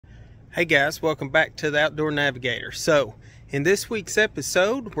Hey guys, welcome back to the Outdoor Navigator. So, in this week's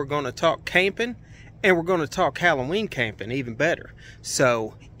episode, we're going to talk camping and we're going to talk Halloween camping, even better.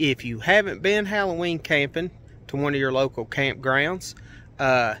 So, if you haven't been Halloween camping to one of your local campgrounds,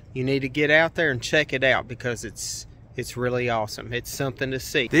 you need to get out there and check it out because it's really awesome. It's something to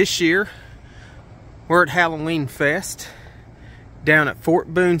see. This year, we're at Halloween Fest down at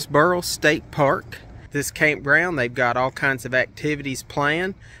Fort Boonesboro State Park. This campground, they've got all kinds of activities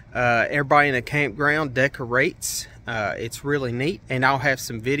planned. Everybody in the campground decorates. It's really neat, and I'll have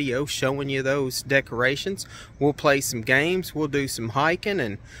some videos showing you those decorations. We'll play some games, we'll do some hiking,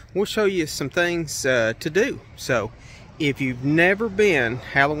 and we'll show you some things to do. So if you've never been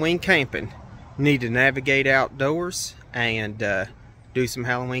Halloween camping, you need to navigate outdoors and do some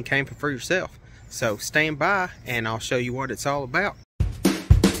Halloween camping for yourself. So stand by and I'll show you what it's all about.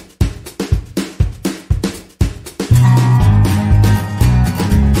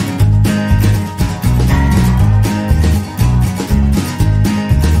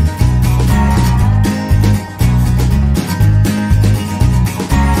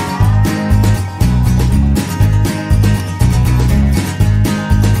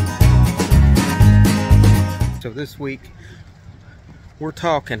 So this week we're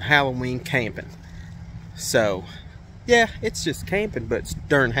talking Halloween camping. So yeah, it's just camping, but it's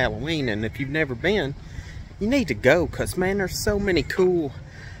during Halloween, and if you've never been, you need to go, because man, there's so many cool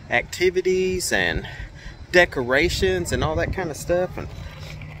activities and decorations and all that kind of stuff. And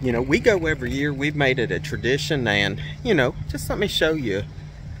you know, we go every year. We've made it a tradition, and you know, just let me show you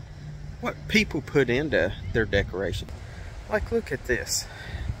what people put into their decoration. Like, look at this.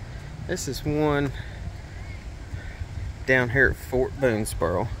 This is one down here at Fort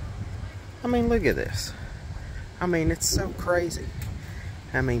Boonesboro. I mean, look at this. I mean, it's so crazy.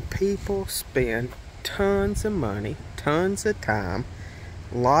 I mean, people spend tons of money, tons of time,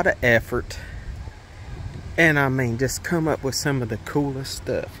 a lot of effort, and I mean, just come up with some of the coolest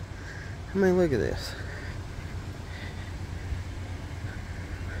stuff. I mean, look at this.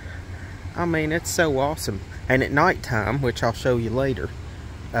 I mean, it's so awesome. And at nighttime, which I'll show you later,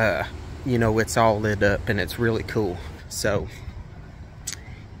 you know, it's all lit up and it's really cool. So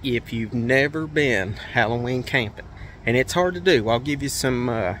if you've never been Halloween camping, and it's hard to do, I'll give you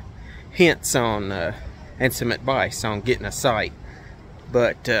some hints on and some advice on getting a site.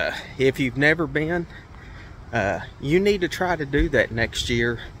 But if you've never been, you need to try to do that next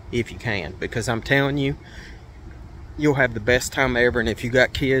year if you can, because I'm telling you, you'll have the best time ever. And if you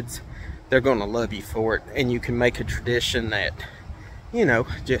got kids, they're gonna love you for it, and you can make a tradition that, you know,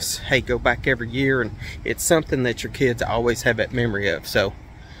 just, hey, go back every year, and it's something that your kids always have that memory of. So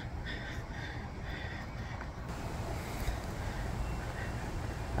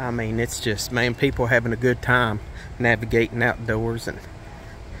I mean, it's just, man, people having a good time navigating outdoors. And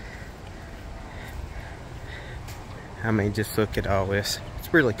I mean, just look at all this.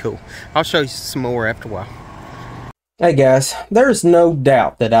 It's really cool. I'll show you some more after a while. Hey guys, there's no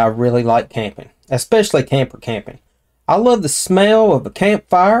doubt that I really like camping, especially camper camping. I love the smell of a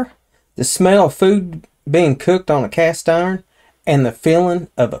campfire, the smell of food being cooked on a cast iron, and the feeling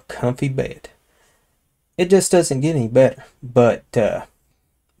of a comfy bed. It just doesn't get any better. But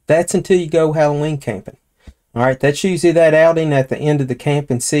that's until you go Halloween camping. Alright, that's usually that outing at the end of the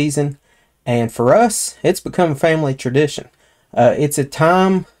camping season. And for us, it's become a family tradition. It's a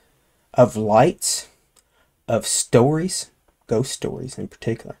time of lights, of stories, ghost stories in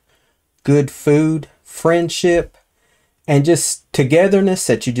particular, good food, friendship, and just togetherness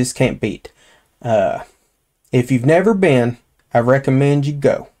that you just can't beat. If you've never been, I recommend you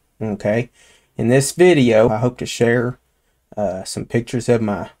go. Okay, in this video, I hope to share some pictures of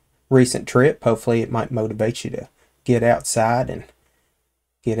my recent trip. Hopefully it might motivate you to get outside and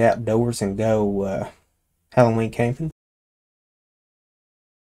get outdoors and go Halloween camping.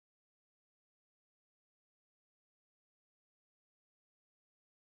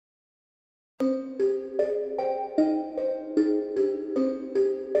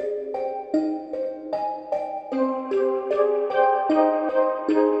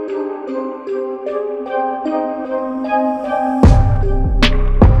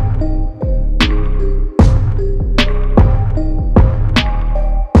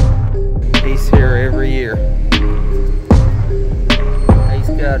 He's here every year. He's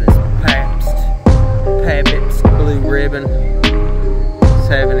got his Pabst blue ribbon. He's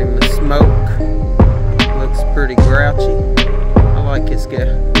having him a smoke. Looks pretty grouchy. I like this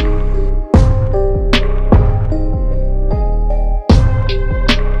guy.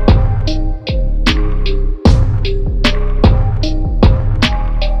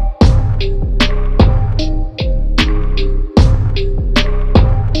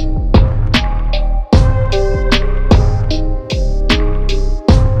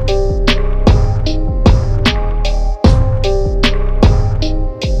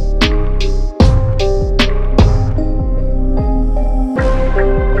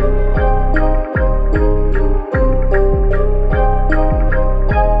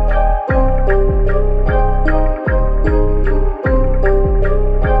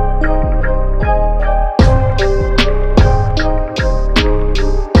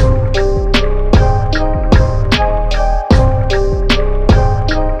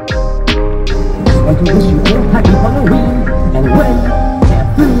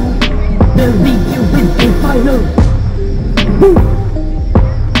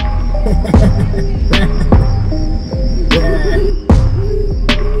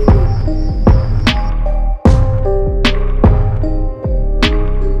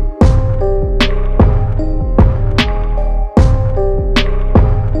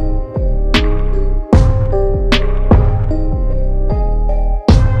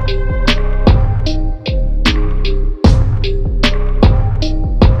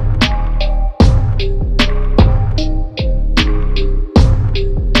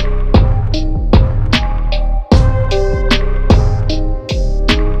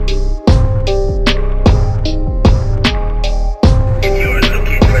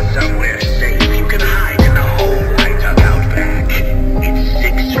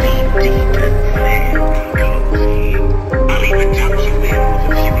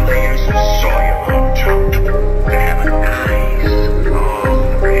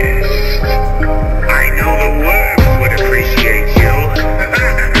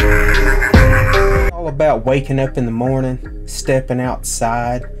 about waking up in the morning, stepping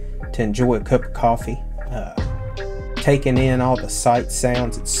outside to enjoy a cup of coffee, taking in all the sights,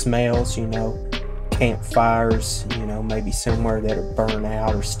 sounds, and smells, you know, campfires, you know, maybe somewhere that are burnt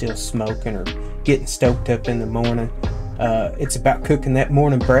out or still smoking, or getting stoked up in the morning. It's about cooking that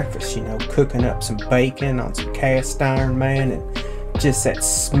morning breakfast, you know, cooking up some bacon on some cast iron, man, and just that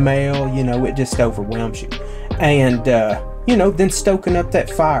smell, you know, it just overwhelms you. And, you know, then stoking up that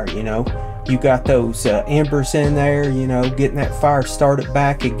fire, you know. You got those embers in there, you know, getting that fire started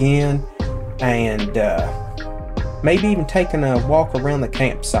back again. And maybe even taking a walk around the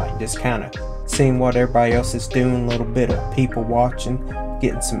campsite, just kind of seeing what everybody else is doing, a little bit of people watching,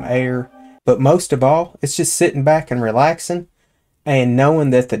 getting some air. But most of all, it's just sitting back and relaxing and knowing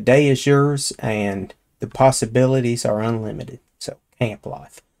that the day is yours and the possibilities are unlimited. So, camp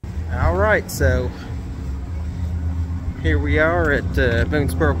life. All right, so here we are at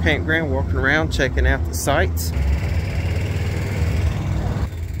Boonesboro Campground, walking around, checking out the sights.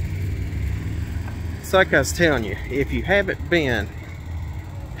 It's like I was telling you, if you haven't been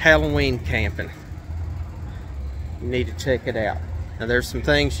Halloween camping, you need to check it out. Now, there's some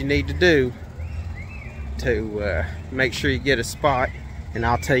things you need to do to make sure you get a spot, and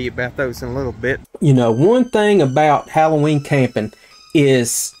I'll tell you about those in a little bit. You know, one thing about Halloween camping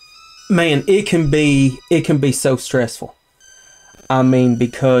is, man, it can be so stressful. I mean,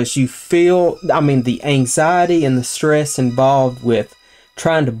 because you feel, I mean, the anxiety and the stress involved with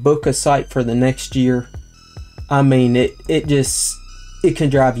trying to book a site for the next year. I mean, it can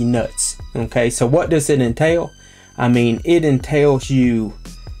drive you nuts. Okay, so what does it entail? I mean, it entails you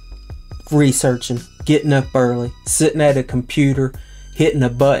researching, getting up early, sitting at a computer, hitting a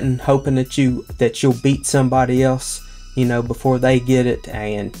button, hoping that you'll beat somebody else, you know, before they get it,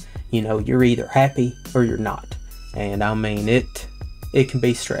 and you know, you're either happy or you're not. And I mean, it can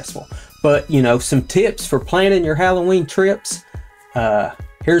be stressful. But you know, some tips for planning your Halloween trips.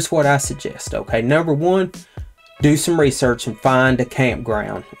 Here's what I suggest. Okay, number one, do some research and find a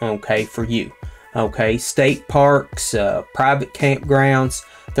campground, okay, for you. Okay, state parks, private campgrounds.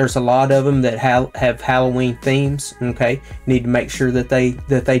 There's a lot of them that have Halloween themes. Okay, you need to make sure that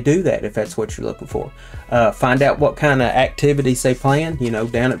they do that if that's what you're looking for. Find out what kind of activities they plan. You know,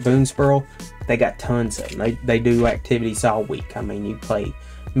 down at Boonesboro, they got tons of them. They do activities all week. I mean, you play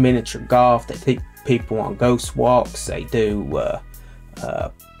miniature golf. They take people on ghost walks. They do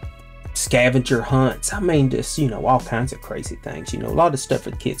scavenger hunts. I mean, just, you know, all kinds of crazy things. You know, a lot of stuff for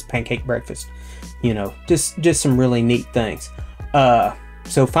the kids. Pancake breakfast. You know, just some really neat things.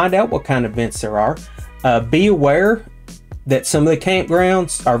 So find out what kind of events there are. Be aware that some of the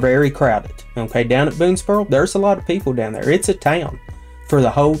campgrounds are very crowded. Okay, down at Boonesboro, there's a lot of people down there. It's a town. For the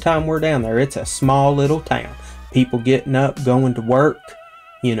whole time we're down there, it's a small little town. People getting up, going to work,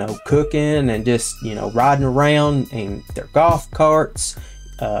 you know, cooking, and just, you know, riding around in their golf carts.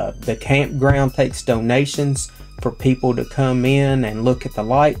 The campground takes donations for people to come in and look at the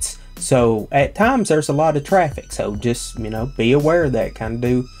lights. So at times there's a lot of traffic. So just, you know, be aware of that. Kind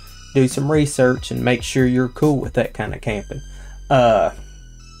of do some research and make sure you're cool with that kind of camping.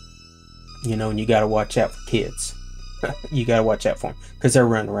 You know, and you got to watch out for kids. You got to watch out for them because they're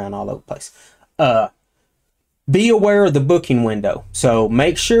running around all over the place. Be aware of the booking window. So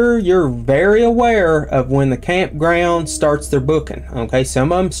make sure you're very aware of when the campground starts their booking. Okay,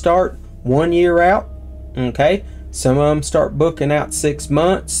 some of them start 1 year out. Okay, some of them start booking out 6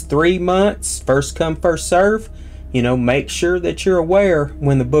 months, 3 months, first come, first serve. You know, make sure that you're aware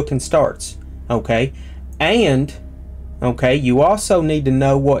when the booking starts. Okay, and okay, you also need to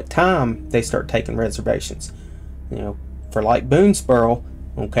know what time they start taking reservations. You know, for like Boonesboro,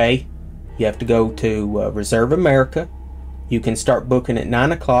 okay, you have to go to Reserve America. You can start booking at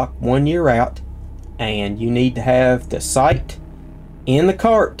 9 o'clock 1 year out, and you need to have the site in the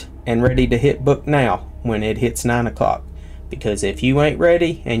cart and ready to hit book now when it hits 9 o'clock. Because if you ain't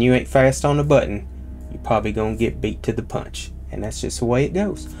ready and you ain't fast on the button, you're probably gonna get beat to the punch, and that's just the way it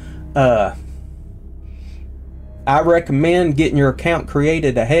goes. I recommend getting your account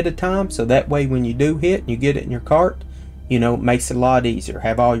created ahead of time, so that way when you do hit and you get it in your cart, you know, it makes it a lot easier.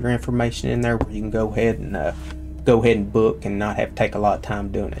 Have all your information in there where you can go ahead and book and not have to take a lot of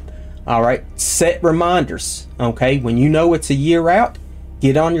time doing it. All right, set reminders. Okay, when you know it's a year out,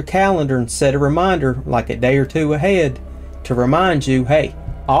 get on your calendar and set a reminder like a day or two ahead to remind you, hey,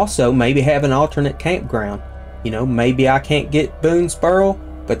 also maybe have an alternate campground. You know, maybe I can't get Boonesboro,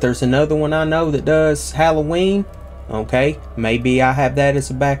 but there's another one I know that does Halloween. Okay, maybe I have that as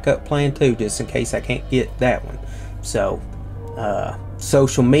a backup plan too, just in case I can't get that one. So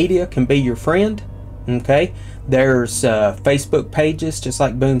social media can be your friend. Okay, There's Facebook pages just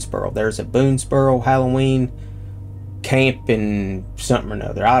like Boonesboro. There's a Boonesboro Halloween camp and something or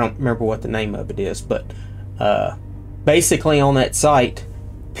another. I don't remember what the name of it is, but basically on that site,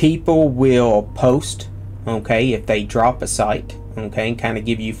 people will post, okay, if they drop a site, okay, and kind of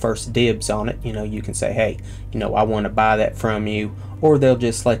give you first dibs on it. You know, you can say, hey, you know, I want to buy that from you, or they'll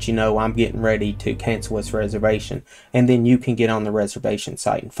just let you know, I'm getting ready to cancel this reservation, and then you can get on the reservation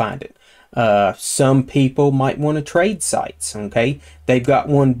site and find it. Some people might want to trade sites, okay, they've got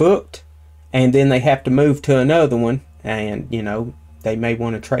one booked and then they have to move to another one, and you know, they may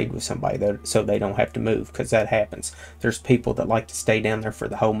want to trade with somebody that, so they don't have to move, because that happens. There's people that like to stay down there for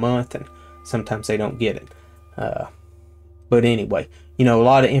the whole month, and sometimes they don't get it. But anyway, you know, a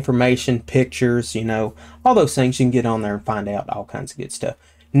lot of information, pictures, you know, all those things you can get on there and find out all kinds of good stuff.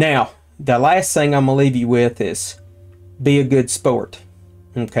 Now, the last thing I'm going to leave you with is be a good sport,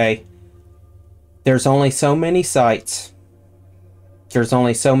 okay? There's only so many sites. There's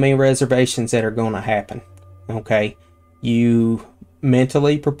only so many reservations that are going to happen, okay? You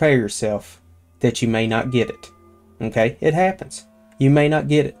mentally prepare yourself that you may not get it, okay? It happens. You may not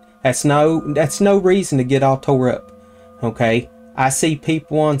get it. That's no reason to get all tore up, okay? I see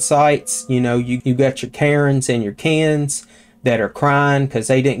people on sites, you know, you got your Karens and your Kens that are crying because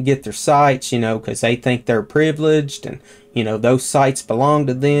they didn't get their sites, you know, because they think they're privileged, and you know, those sites belong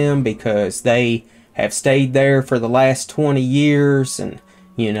to them because they have stayed there for the last 20 years, and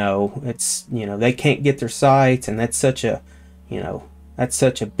you know, it's, you know, they can't get their sites, and that's such a, you know, that's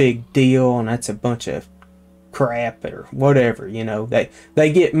such a big deal, and that's a bunch of crap or whatever, you know, they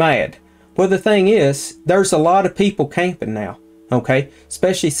get mad. Well, the thing is, there's a lot of people camping now, okay,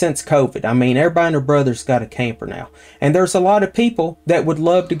 especially since COVID. I mean, everybody and their brother's got a camper now, and there's a lot of people that would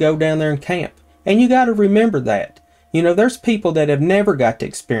love to go down there and camp, and you got to remember that. You know, there's people that have never got to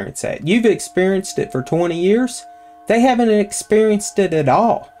experience that. You've experienced it for 20 years. They haven't experienced it at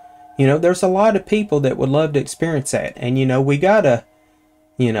all. You know, there's a lot of people that would love to experience that. And, you know, we got to,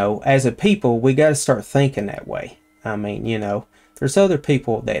 you know, as a people, we got to start thinking that way. I mean, you know, there's other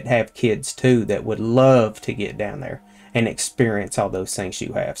people that have kids too that would love to get down there and experience all those things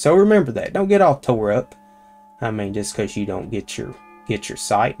you have. So remember that. Don't get all tore up. I mean, just because you don't get your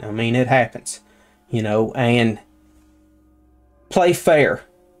site. I mean, it happens. You know, and play fair,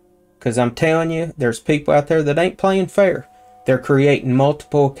 because I'm telling you, there's people out there that ain't playing fair. They're creating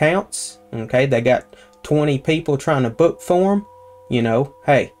multiple accounts, okay? They got 20 people trying to book for them. You know,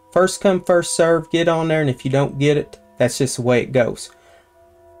 hey, first come, first serve, get on there, and if you don't get it, that's just the way it goes.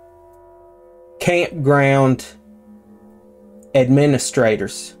 Campground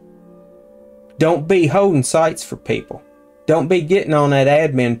administrators, don't be holding sites for people. Don't be getting on that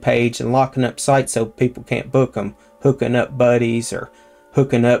admin page and locking up sites so people can't book them, hooking up buddies or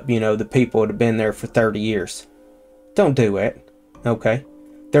hooking up, you know, the people that have been there for 30 years. Don't do that, okay?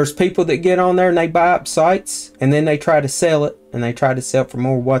 There's people that get on there and they buy up sites and then they try to sell it, and they try to sell it for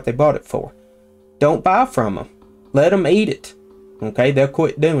more than what they bought it for. Don't buy from them. Let them eat it, okay? They'll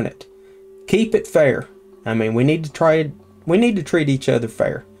quit doing it. Keep it fair. I mean, we need to treat each other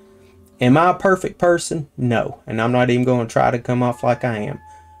fair. Am I a perfect person? No, and I'm not even going to try to come off like I am.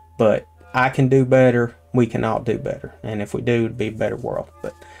 But I can do better. We can all do better. And if we do, it'd be a better world.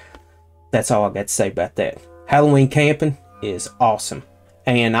 But that's all I got to say about that. Halloween camping is awesome.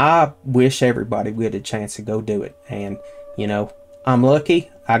 And I wish everybody would get a chance to go do it. And, you know, I'm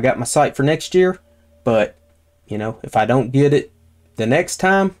lucky. I got my site for next year. But, you know, if I don't get it the next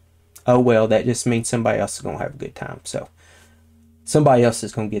time, oh well, that just means somebody else is going to have a good time. So somebody else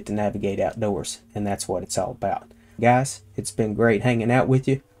is going to get to navigate outdoors. And that's what it's all about. Guys, it's been great hanging out with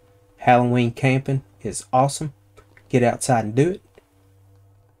you. Halloween camping is awesome. Get outside and do it.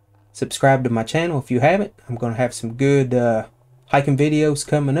 Subscribe to my channel if you haven't. I'm going to have some good hiking videos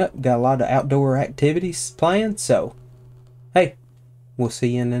coming up. Got a lot of outdoor activities planned. So, hey, we'll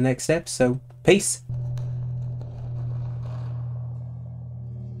see you in the next episode. Peace.